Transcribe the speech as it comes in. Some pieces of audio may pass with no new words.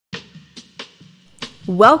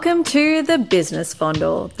Welcome to The Business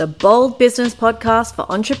Fondle, the bold business podcast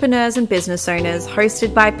for entrepreneurs and business owners,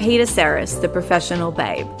 hosted by Peter Saris, the professional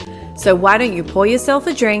babe. So why don't you pour yourself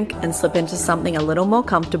a drink and slip into something a little more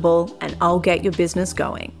comfortable, and I'll get your business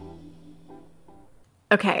going.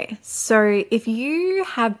 Okay, so if you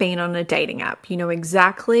have been on a dating app, you know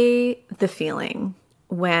exactly the feeling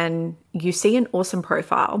when you see an awesome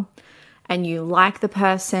profile and you like the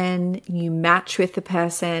person, you match with the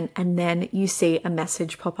person, and then you see a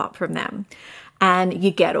message pop up from them. And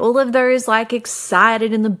you get all of those like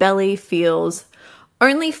excited in the belly feels,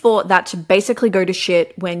 only for that to basically go to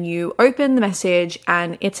shit when you open the message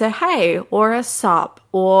and it's a hey or a sup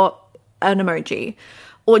or an emoji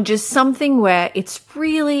or just something where it's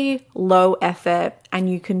really low effort and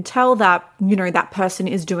you can tell that, you know, that person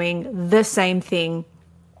is doing the same thing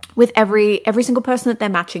with every single person that they're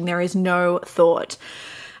matching. There is no thought.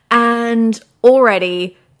 And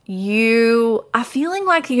already you are feeling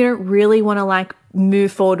like you don't really want to like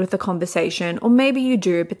move forward with the conversation, or maybe you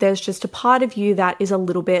do, but there's just a part of you that is a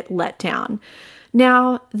little bit let down.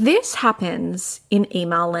 Now, this happens in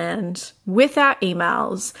email land with our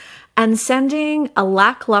emails, and sending a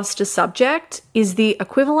lackluster subject is the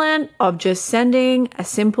equivalent of just sending a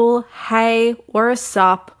simple hey or a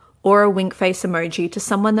sup or a wink face emoji to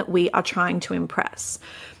someone that we are trying to impress.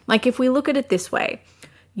 Like if we look at it this way,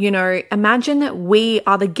 you know, imagine that we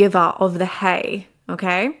are the giver of the hey,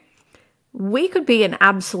 okay? We could be an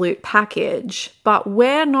absolute package, but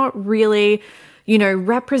we're not really, you know,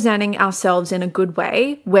 representing ourselves in a good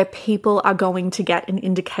way where people are going to get an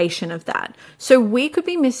indication of that. So we could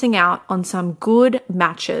be missing out on some good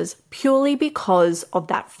matches purely because of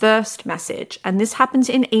that first message. And this happens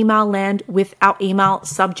in email land with our email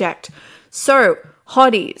subject. So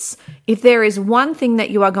hotties, if there is one thing that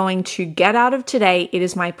you are going to get out of today, it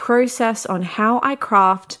is my process on how I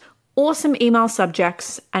craft awesome email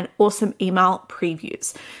subjects and awesome email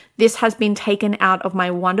previews. This has been taken out of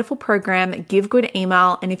my wonderful program, Give Good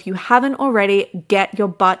Email. And if you haven't already, get your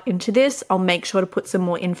butt into this. I'll make sure to put some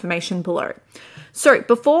more information below. So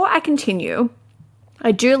before I continue,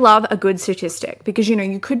 I do love a good statistic because, you know,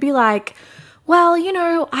 you could be like, well, you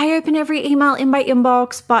know, I open every email in my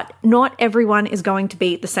inbox, but not everyone is going to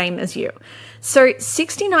be the same as you. So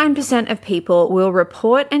 69% of people will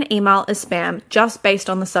report an email as spam just based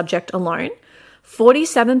on the subject alone.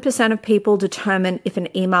 47% of people determine if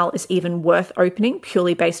an email is even worth opening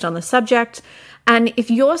purely based on the subject. And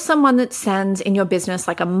if you're someone that sends in your business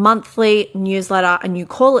like a monthly newsletter and you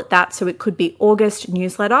call it that, so it could be August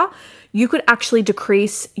newsletter, you could actually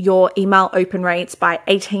decrease your email open rates by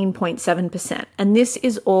 18.7%. And this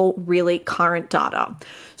is all really current data.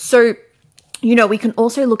 So, you know, we can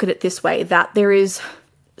also look at it this way, that there is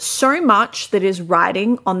so much that is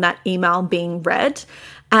riding on that email being read.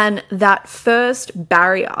 And that first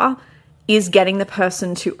barrier is getting the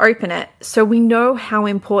person to open it. So we know how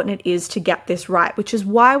important it is to get this right, which is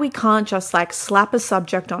why we can't just like slap a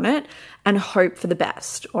subject on it and hope for the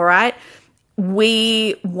best, all right?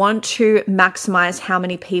 We want to maximize how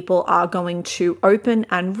many people are going to open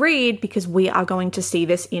and read because we are going to see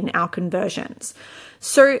this in our conversions.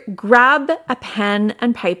 So grab a pen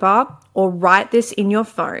and paper or write this in your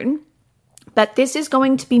phone. But this is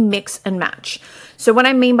going to be mix and match. So what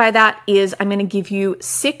I mean by that is I'm going to give you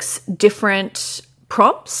 6 different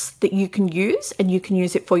prompts that you can use, and you can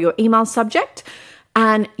use it for your email subject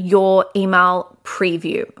and your email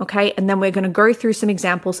preview, okay? And then we're going to go through some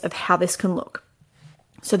examples of how this can look.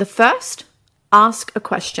 So the first, ask a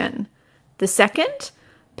question. The second,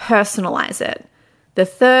 personalize it. The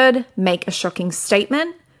third, make a shocking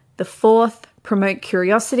statement. The fourth, promote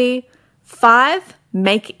curiosity. 5,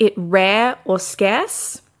 make it rare or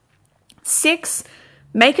scarce. 6,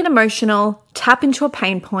 make it emotional, tap into a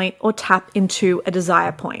pain point or tap into a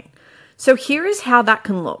desire point. So here is how that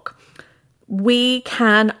can look. We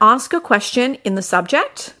can ask a question in the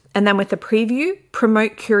subject, and then with the preview,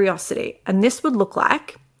 promote curiosity. And this would look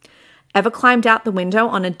like, ever climbed out the window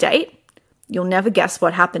on a date? You'll never guess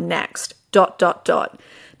what happened next, ...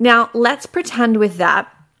 Now, let's pretend with that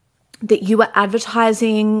you are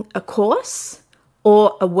advertising a course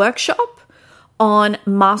or a workshop on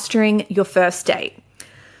mastering your first date.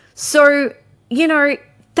 So, you know,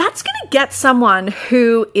 that's going to get someone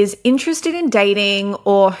who is interested in dating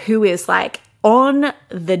or who is like on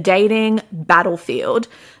the dating battlefield.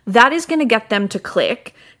 That is going to get them to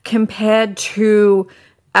click compared to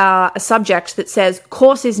a subject that says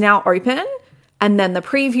course is now open and then the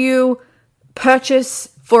preview, purchase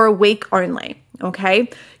for a week only. Okay,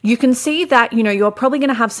 you can see that, you know, you're probably going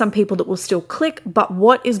to have some people that will still click, but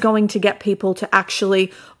what is going to get people to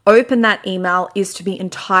actually open that email is to be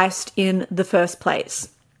enticed in the first place.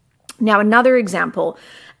 Now, another example,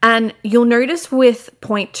 and you'll notice with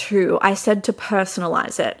point 2, I said to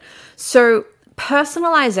personalize it. So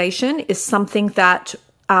personalization is something that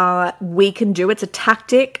we can do. It's a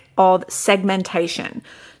tactic of segmentation.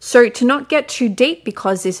 So to not get too deep,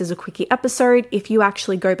 because this is a quickie episode, if you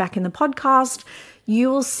actually go back in the podcast, you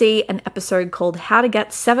will see an episode called How to Get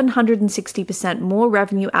 760% More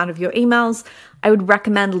Revenue Out of Your Emails. I would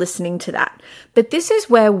recommend listening to that. But this is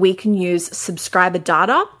where we can use subscriber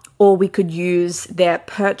data, or we could use their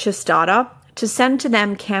purchase data to send to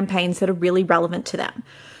them campaigns that are really relevant to them.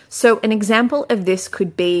 So an example of this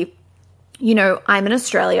could be, I'm in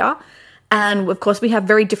Australia, and of course we have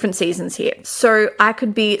very different seasons here. So I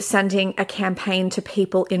could be sending a campaign to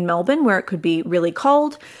people in Melbourne where it could be really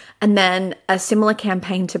cold, and then a similar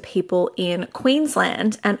campaign to people in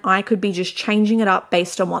Queensland, and I could be just changing it up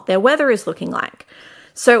based on what their weather is looking like.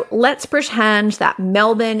 So let's pretend that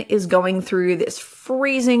Melbourne is going through this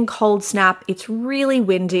freezing cold snap. It's really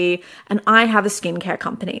windy, and I have a skincare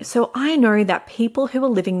company. So I know that people who are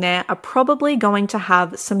living there are probably going to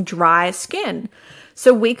have some dry skin.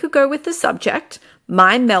 So we could go with the subject,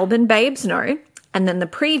 my Melbourne babes know, and then the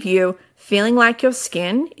preview, feeling like your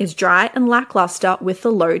skin is dry and lackluster with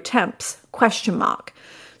the low temps, ?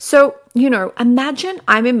 So, imagine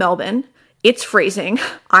I'm in Melbourne. It's freezing.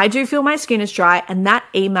 I do feel my skin is dry, and that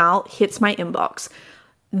email hits my inbox.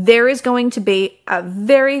 There is going to be a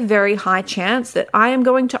very, very high chance that I am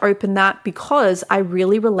going to open that because I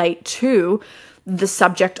really relate to the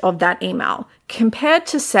subject of that email, compared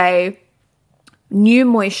to, say, new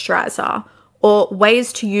moisturizer or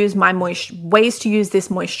ways to use this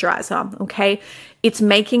moisturizer. Okay, it's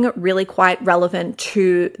making it really quite relevant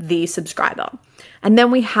to the subscriber. And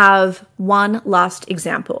then we have one last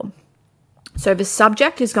example. So the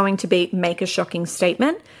subject is going to be make a shocking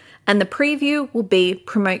statement, and the preview will be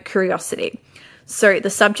promote curiosity. So the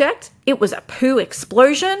subject, it was a poo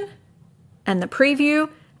explosion, and the preview,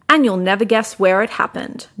 and you'll never guess where it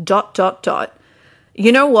happened, ...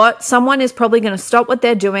 You know what? Someone is probably going to stop what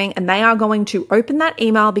they're doing and they are going to open that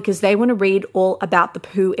email because they want to read all about the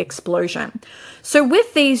poo explosion. So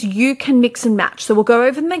with these, you can mix and match. So we'll go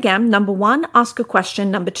over them again. Number 1, ask a question.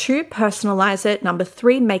 Number 2, personalize it. Number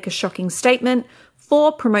 3, make a shocking statement.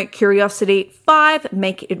 4, promote curiosity. 5,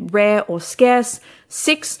 make it rare or scarce.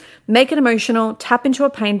 6, make it emotional, tap into a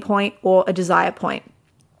pain point or a desire point.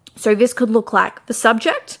 So this could look like the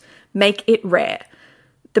subject, make it rare.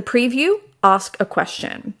 The preview, ask a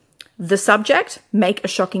question. The subject, make a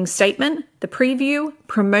shocking statement. The preview,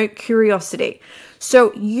 promote curiosity.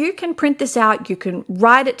 So you can print this out, you can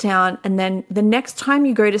write it down, and then the next time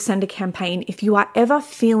you go to send a campaign, if you are ever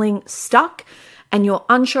feeling stuck and you're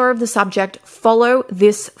unsure of the subject, follow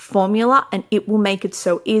this formula and it will make it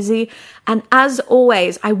so easy. And as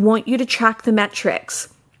always, I want you to track the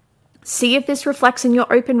metrics. See if this reflects in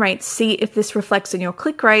your open rates, see if this reflects in your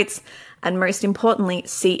click rates, and most importantly,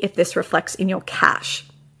 see if this reflects in your cash.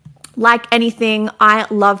 Like anything, I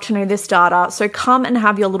love to know this data, so come and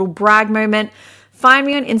have your little brag moment. Find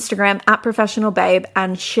me on Instagram @professionalbabe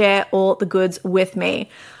and share all the goods with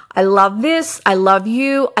me. I love this. I love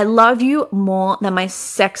you. I love you more than my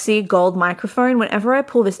sexy gold microphone. Whenever I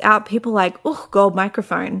pull this out, people are like, oh, gold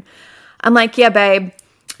microphone. I'm like, yeah, babe,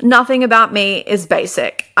 nothing about me is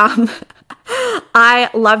basic. I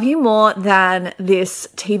love you more than this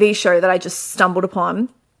TV show that I just stumbled upon,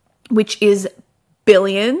 which is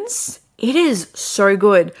Billions. It is so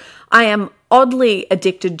good. I am oddly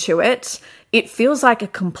addicted to it. It feels like a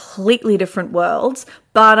completely different world,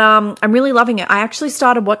 but I'm really loving it. I actually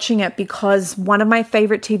started watching it because one of my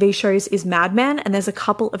favorite TV shows is Mad Men, and there's a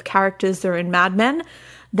couple of characters that are in Mad Men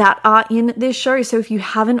that are in this show. So if you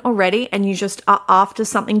haven't already and you just are after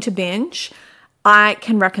something to binge, I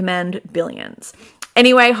can recommend Billions.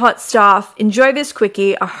 Anyway, hot stuff. Enjoy this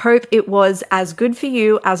quickie. I hope it was as good for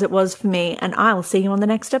you as it was for me, and I'll see you on the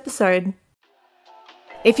next episode.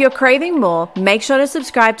 If you're craving more, make sure to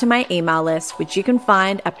subscribe to my email list, which you can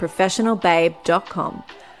find at professionalbabe.com.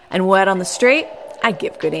 And word on the street, I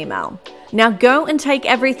give good email. Now go and take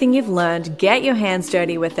everything you've learned, get your hands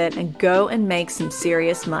dirty with it, and go and make some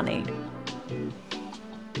serious money.